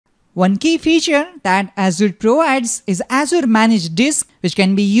One key feature that Azure provides is Azure Managed Disk, which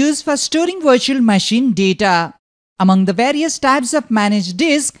can be used for storing virtual machine data. Among the various types of managed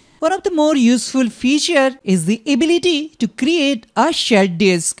disk, one of the more useful features is the ability to create a shared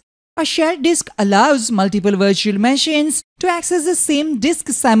disk. A shared disk allows multiple virtual machines to access the same disk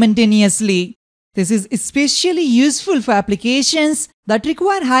simultaneously. This is especially useful for applications that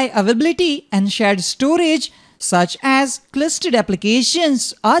require high availability and shared storage, such as clustered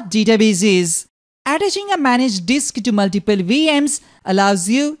applications or databases. Attaching a managed disk to multiple VMs allows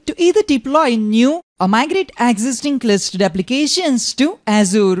you to either deploy new or migrate existing clustered applications to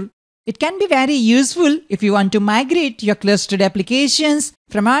Azure. It can be very useful if you want to migrate your clustered applications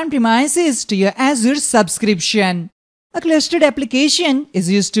from on-premises to your Azure subscription. A clustered application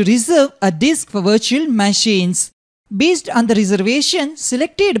is used to reserve a disk for virtual machines. Based on the reservation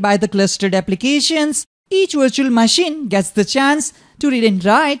selected by the clustered applications, each virtual machine gets the chance to read and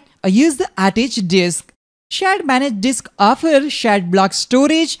write or use the attached disk. Shared managed disk offers shared block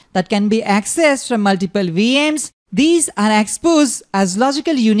storage that can be accessed from multiple VMs. These are exposed as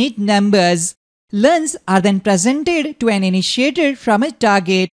logical unit numbers. LUNs are then presented to an initiator from a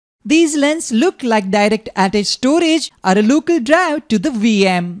target. These LUNs look like direct attached storage or a local drive to the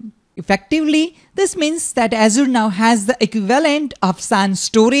VM. Effectively, this means that Azure now has the equivalent of SAN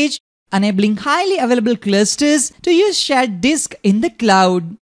storage, enabling highly available clusters to use shared disk in the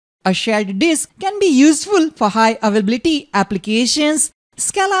cloud. A shared disk can be useful for high availability applications,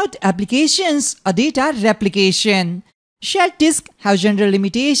 scale-out applications, or data replication. Shared disks have general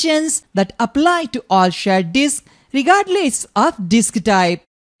limitations that apply to all shared disks regardless of disk type.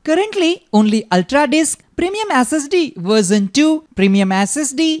 Currently, only Ultra Disk, Premium SSD version 2, Premium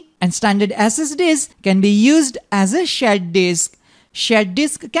SSD, and Standard SSDs can be used as a shared disk. Shared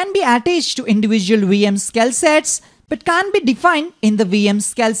disk can be attached to individual VM scale sets, but can't be defined in the VM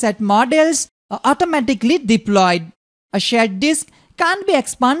scale set models or automatically deployed. A shared disk can't be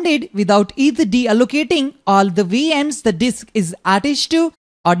expanded without either deallocating all the VMs the disk is attached to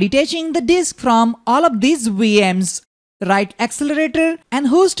or detaching the disk from all of these VMs. Write accelerator and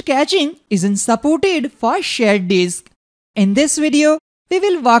host caching isn't supported for shared disk. In this video, we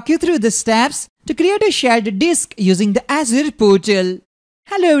will walk you through the steps to create a shared disk using the Azure portal.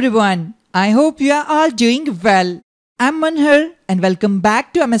 Hello everyone, I hope you are all doing well. I'm Manhar and welcome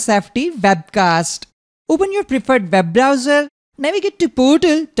back to MSFT WebCast. Open your preferred web browser, navigate to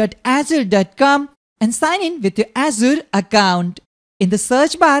portal.azure.com and sign in with your Azure account. In the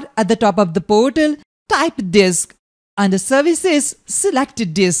search bar at the top of the portal, type disk. Under services,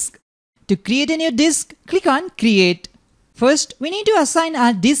 select disk. To create a new disk, click on create. First, we need to assign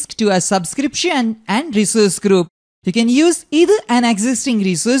our disk to a subscription and resource group. You can use either an existing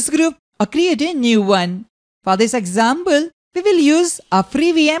resource group or create a new one. For this example, we will use a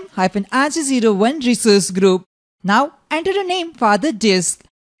FreeVM-RG01 resource group. Now, enter a name for the disk.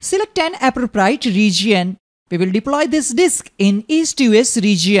 Select an appropriate region. We will deploy this disk in East-US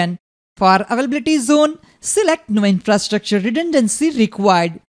region. For availability zone, select no infrastructure redundancy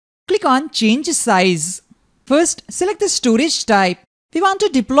required. Click on Change Size. First, select the storage type. We want to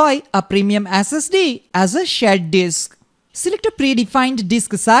deploy a Premium SSD as a shared disk. Select a predefined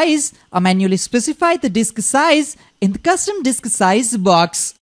disk size or manually specify the disk size in the custom disk size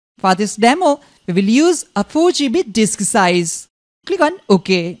box. For this demo, we will use a 4 GB disk size. Click on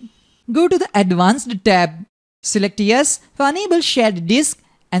OK. Go to the Advanced tab. Select Yes for Enable Shared Disk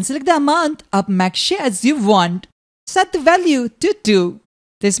and select the amount of max shares you want. Set the value to 2.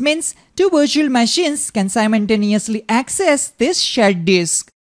 This means 2 virtual machines can simultaneously access this shared disk.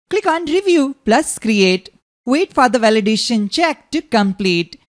 Click on Review plus Create. Wait for the validation check to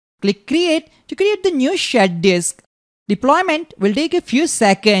complete. Click Create to create the new shared disk. Deployment will take a few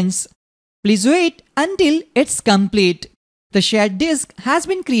seconds. Please wait until it's complete. The shared disk has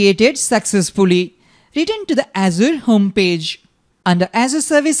been created successfully. Return to the Azure homepage. Under Azure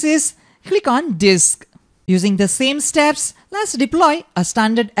Services, click on Disk. Using the same steps, let's deploy a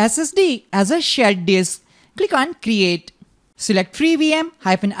standard SSD as a shared disk. Click on Create. Select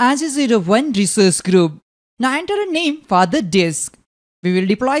FreeVM-RG01 resource group. Now enter a name for the disk. We will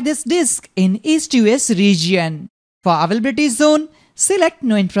deploy this disk in East-US region. For availability zone, select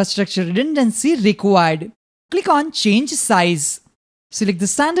no infrastructure redundancy required. Click on Change Size. Select the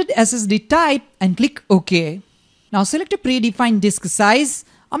standard SSD type and click OK. Now select a predefined disk size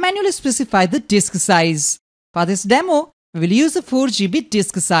or manually specify the disk size. For this demo, we will use a 4 GB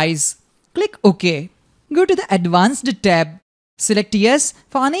disk size. Click OK. Go to the Advanced tab. Select Yes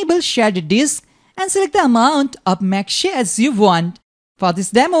for Enable Shared Disk and select the amount of max shares you want. For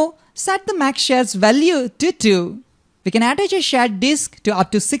this demo, set the max shares value to 2. We can attach a shared disk to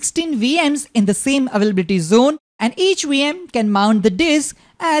up to 16 VMs in the same availability zone, and each VM can mount the disk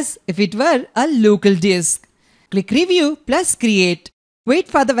as if it were a local disk. Click Review plus Create. Wait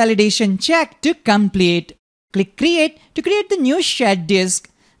for the validation check to complete. Click Create to create the new shared disk.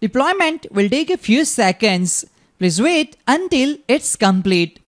 Deployment will take a few seconds. Please wait until it's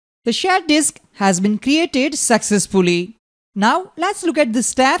complete. The shared disk has been created successfully. Now let's look at the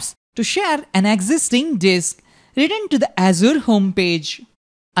steps to share an existing disk. Return to the Azure homepage.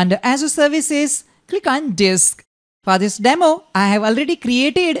 Under Azure Services, click on Disk. For this demo, I have already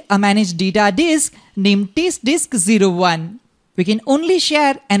created a managed data disk named testdisk01. We can only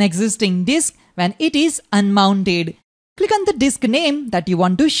share an existing disk when it is unmounted. Click on the disk name that you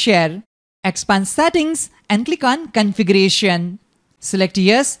want to share. Expand Settings and click on Configuration. Select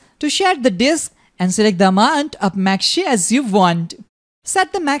Yes to share the disk and select the amount of max shares you want.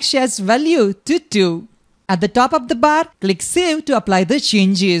 Set the max shares value to 2. At the top of the bar, click Save to apply the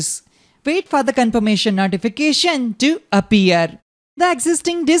changes. Wait for the confirmation notification to appear. The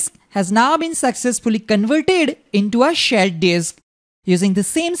existing disk has now been successfully converted into a shared disk. Using the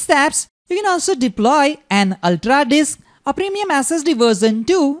same steps, you can also deploy an Ultra disk or Premium SSD version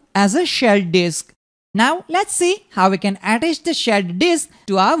 2 as a shared disk. Now let's see how we can attach the shared disk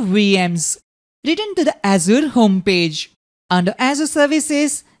to our VMs. Return to the Azure homepage. Under Azure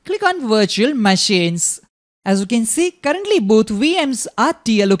Services, click on Virtual Machines. As you can see, currently both VMs are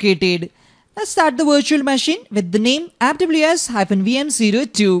deallocated. Let's start the virtual machine with the name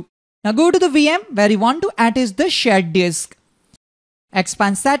AWS-VM02. Now go to the VM where you want to attach the shared disk.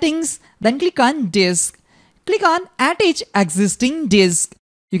 Expand Settings, then click on Disk. Click on Attach Existing Disk.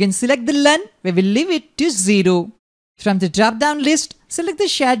 You can select the LUN, we will leave it to 0. From the drop-down list, select the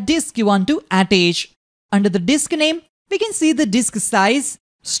shared disk you want to attach. Under the disk name, we can see the disk size,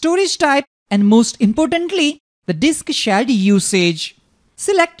 storage type, and most importantly, the disk shared usage.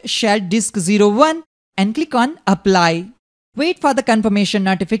 Select Shared Disk 01 and click on Apply. Wait for the confirmation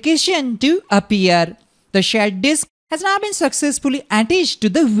notification to appear. The shared disk has now been successfully attached to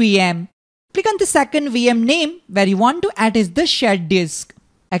the VM. Click on the second VM name where you want to attach the shared disk.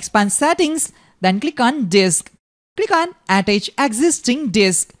 Expand Settings, then click on Disk. Click on Attach Existing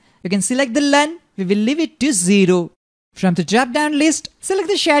Disk. You can select the LUN, we will leave it to 0. From the drop-down list, select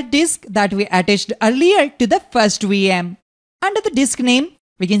the shared disk that we attached earlier to the first VM. Under the disk name,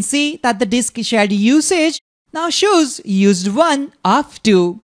 we can see that the disk shared usage now shows used 1 of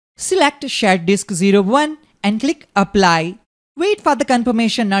 2. Select Shared Disk 01 and click Apply. Wait for the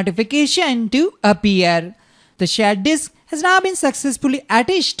confirmation notification to appear. The shared disk has now been successfully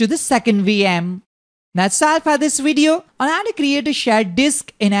attached to the second VM. That's all for this video on how to create a shared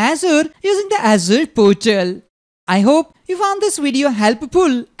disk in Azure using the Azure portal. I hope you found this video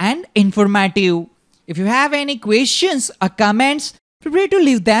helpful and informative. If you have any questions or comments, feel free to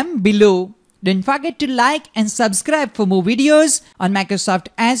leave them below. Don't forget to like and subscribe for more videos on Microsoft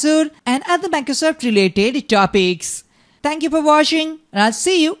Azure and other Microsoft related topics. Thank you for watching, and I'll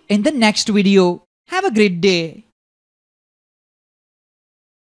see you in the next video. Have a great day.